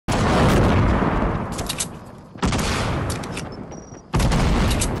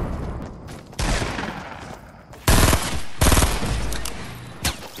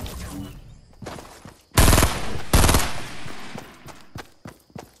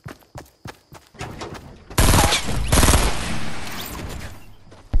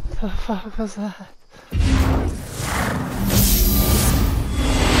The fuck was that?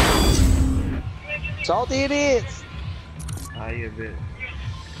 Salty it is. Ah, you a bit.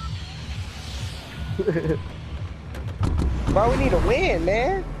 Bro, we need to win,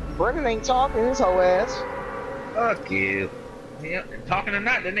 man. Brendan ain't talking his whole ass. Fuck you. Yeah, talking or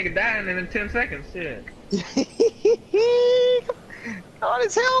not, that nigga dying in 10 seconds. Shit. On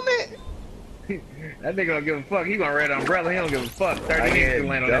his helmet. That nigga don't give a fuck. He gonna red umbrella. He don't give a fuck. 30 minutes to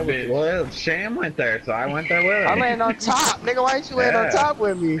land on that bitch. Well, Sham went there, so I went there with him. I land on top, nigga. Why didn't you land on top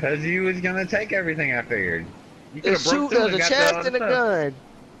with me? Because you was gonna take everything. I figured. You The shoot, the chest, and the gun.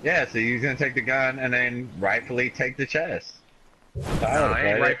 Yeah, so you was gonna take the gun and then rightfully take the chest. No, I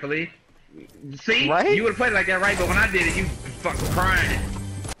ain't rightfully. See, right? You would've played like that, right? But when I did it, you fucking crying.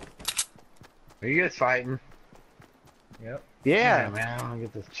 Are you guys fighting? Yep. Yeah. Man, I don't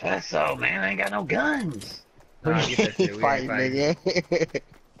get this chest though, man. I ain't got no guns. Nah, get that shit. We Fighting, ain't fighting. nigga.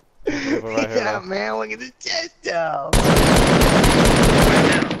 Right here, Yeah, man. Look at the chest, though.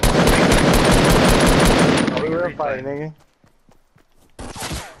 We were fighting, nigga.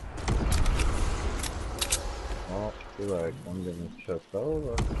 Oh, too late. I'm getting this chest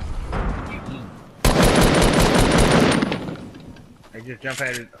over. They just jump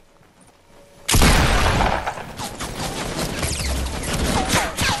at it.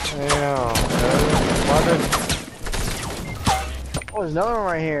 Yeah. Why did... Oh, there's another one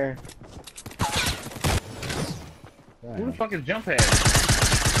right here. Who the fuck is jump at?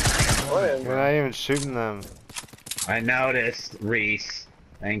 You're not even shooting them. I noticed, Reese.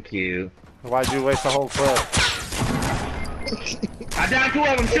 Thank you. Why'd you waste the whole clip? I downed 2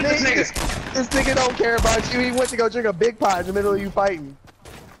 of them. Shoot this nigga. This nigga don't care about you. He went to go drink a big pot in the middle of you fighting.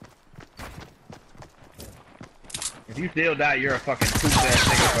 If you still die, you're a fucking poop-ass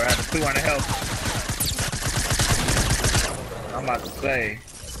nigga for having 200 health. I'm about to say.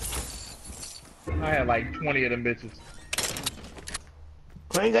 I had like 20 of them bitches.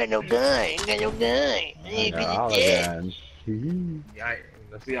 I ain't got no gun. Ain't got no gun. All the guns. Yeah,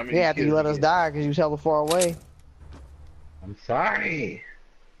 let's see how many. Yeah, after you let us die because you was hella far away. I'm sorry.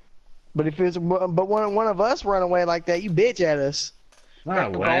 But if it's one of us run away like that, you bitch at us.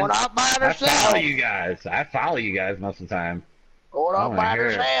 No, Going off by I ourselves. follow you guys. I follow you guys most of the time. Going off by hear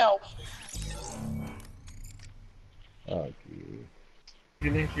it. ourselves. Fuck you.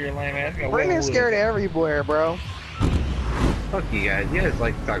 You think you're a lame ass? Brendan's scared everywhere, bro. Fuck you guys. You guys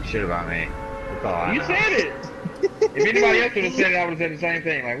like to talk shit about me. That's all I You know. said it. If anybody else would have said it, I would have said the same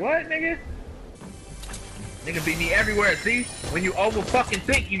thing. Like, what, nigga? Nigga beat me everywhere. See, when you over fucking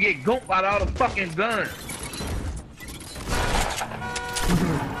think, you get gooped by all the fucking guns.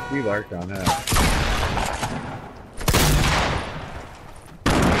 We lurked on that.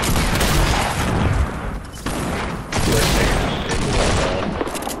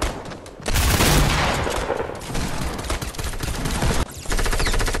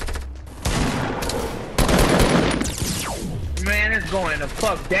 Man, it's going the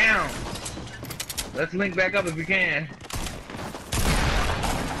fuck down. Let's link back up if we can.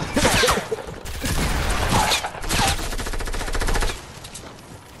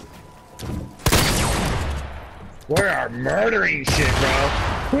 We are murdering shit,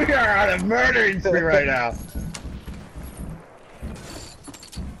 bro. We are on a murdering spree right now.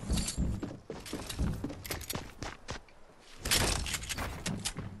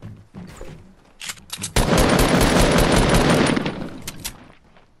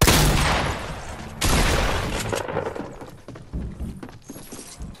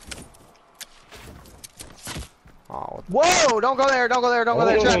 Oh, Whoa! Don't go there! Don't go there! Don't go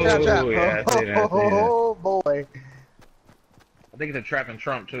there! Trap! Trap! Trap! Yeah, I seen it, I seen it. Oh boy! I think it's a trap and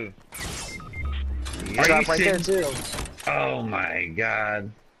Trump too. Are Trap you right there serious? too. Oh my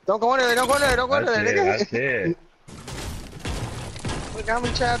god. Don't go in there! Don't go in there! Don't go in That's there, it, nigga! that's it. Look how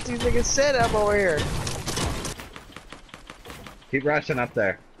many traps these niggas set up over here. Keep rushing up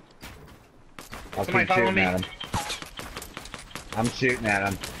there. I'll Somebody keep follow shooting me. at him. I'm shooting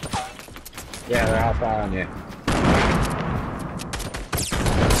at him. Yeah, they're all following you.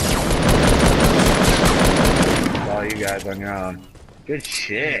 All you guys on your own. Good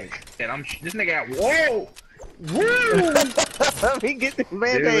shit. And this nigga got whoa. Woo! Let me get the Dude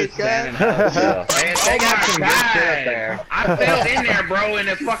band-aid, was standing guys. hella still. Hey, they got some good shit up there. I fell in there, bro, and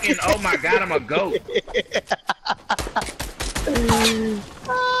it's fucking, oh my god, I'm a goat.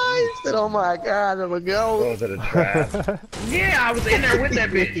 Oh, he said, oh my god, I'm a go. Was it a trap? Yeah, I was in there with that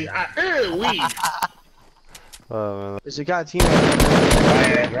bitch. Weed. oh man. It's a guy team.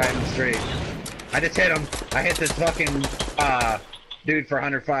 Right in the street. I just hit him. I hit this fucking dude for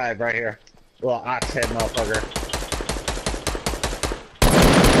 105 right here. Little ox head motherfucker.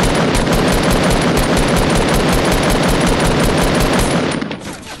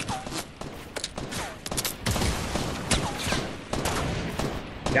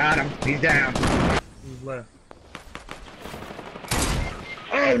 Got him. He's down. Who's left?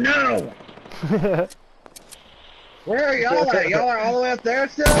 Oh no! Where are y'all at? Y'all are all the way up there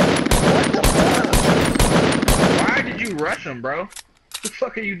still? What the fuck? Why did you rush him, bro? What the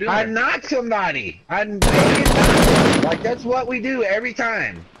fuck are you doing? I knocked somebody. I knocked him. Like, that's what we do every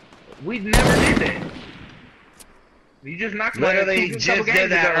time. We never did that. You just knocked him. Literally just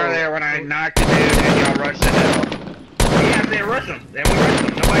did that earlier when I knocked a dude and y'all rushed the hill. Yeah, they rushed him. And we rushed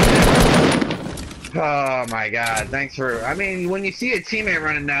him. Nobody did. Oh my god, thanks for... I mean, when you see a teammate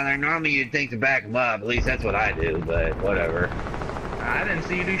running down there, normally you'd think to back him up. At least that's what I do, but whatever. I didn't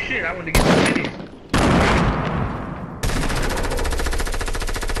see you do shit. I went to get some minis.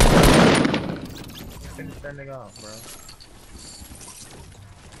 Finish that nigga off, bro.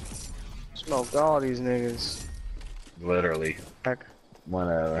 Smoked all these niggas. Literally. Heck,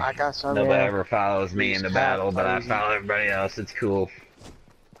 Whatever. I got some. Nobody Yeah. ever follows me in the battle, but I follow everybody else. It's cool.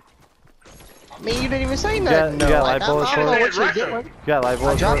 I mean, you didn't even say got- nothing. you though. got Like, light bullets I don't know for what it? you're Russian. doing. You got live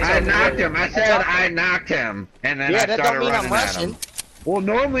bullets. dropped I it. knocked him. I said I knocked him, and then Yeah, I that started don't mean running I'm at him. rushing. Well,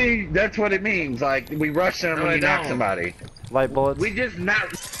 normally that's what it means. Like we rush them No, when it you knock don't. somebody. Light bullets. We just not.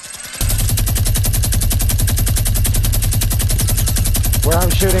 Where I'm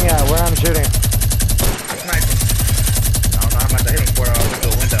shooting at? Where I'm shooting? Sniping. I don't know. I'm about to hit him before I open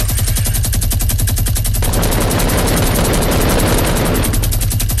the window.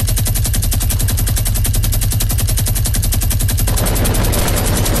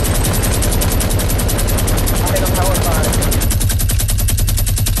 I hit him hella hard.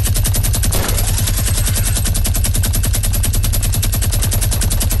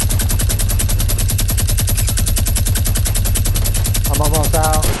 I'm almost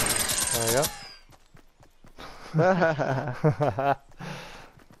out. There we go.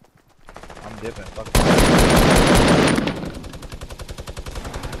 I'm dipping. Fuck.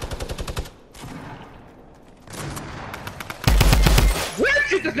 Where?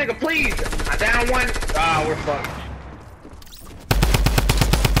 Shoot this nigga, please! I down one. Ah, we're fucked.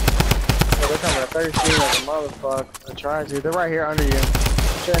 Yeah, they're coming to third street like a motherfucker. They're trying to. They're right here under you.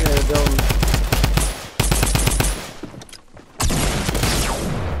 Trying to the building.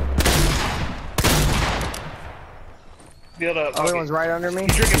 Build up. Other one's right under me.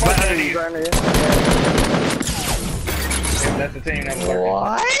 He's drinking He's blood under you. right under you. Yeah, that's the team that was working.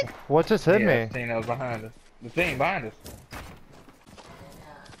 What? What just hit Yeah, me? that's the team that was behind us. The team behind us.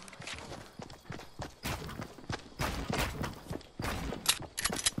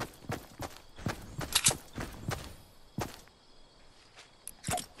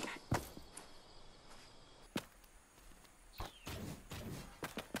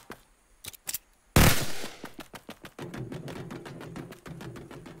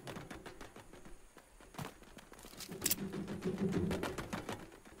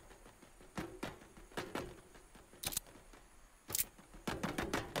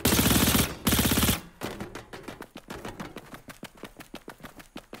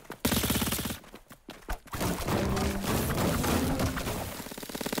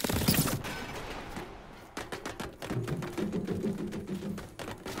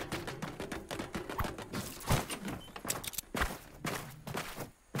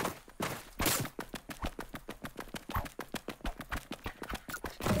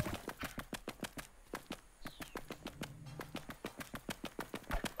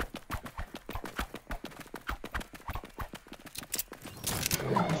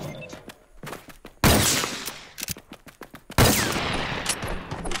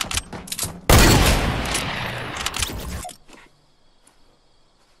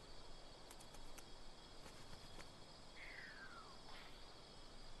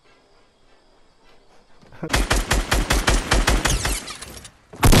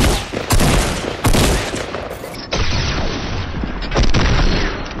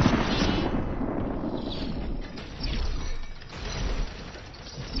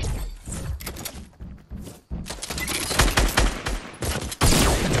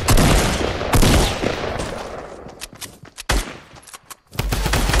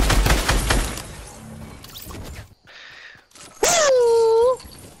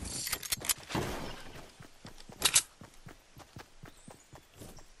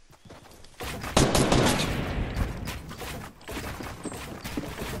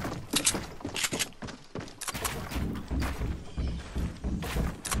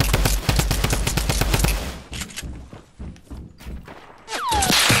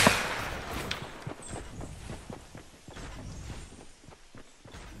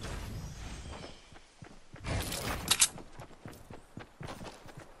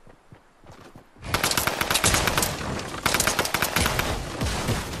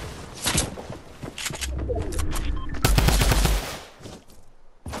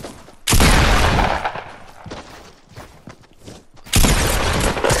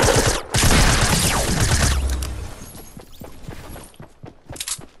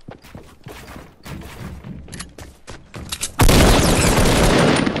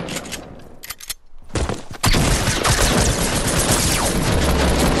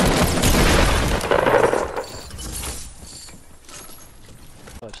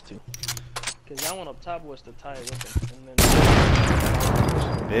 has to. Cause that one up top was the tie with him, and then.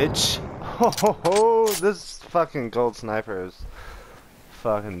 Bitch. Ho ho ho! This fucking gold sniper is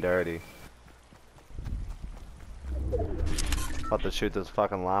fucking dirty. About to shoot this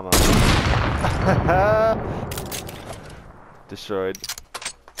fucking llama. Destroyed.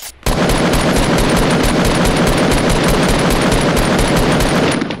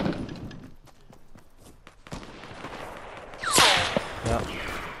 Yep.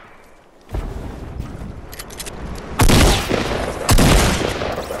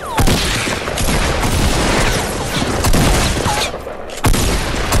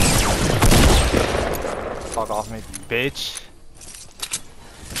 Fuck off me, Bitch.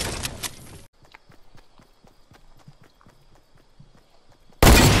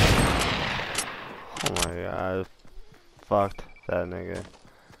 Oh my god. Fucked that nigga.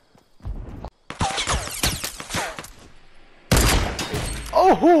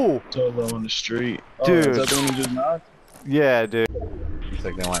 Oh! Solo on the street. Dude. Is that the one you just knocked? Yeah, dude. Looks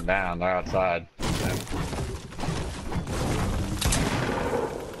like they went down. They're outside.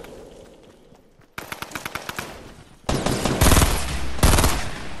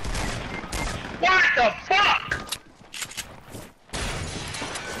 What the fuck?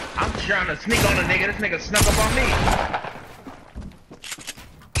 I'm trying to sneak on a nigga. This nigga snuck up on me.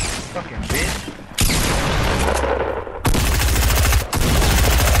 Fucking bitch.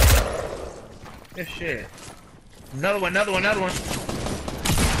 Good shit. Another one, another one, another one.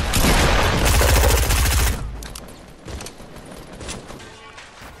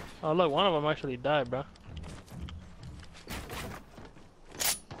 Oh look, one of them actually died, bro.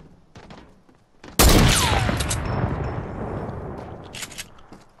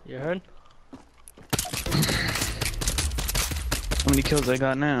 You heard? How many kills I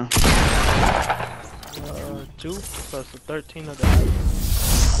got now? 2 plus the 13 of the.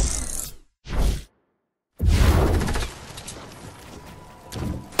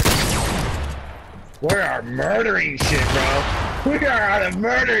 We are murdering shit, bro. We are on a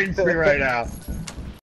murdering spree right now.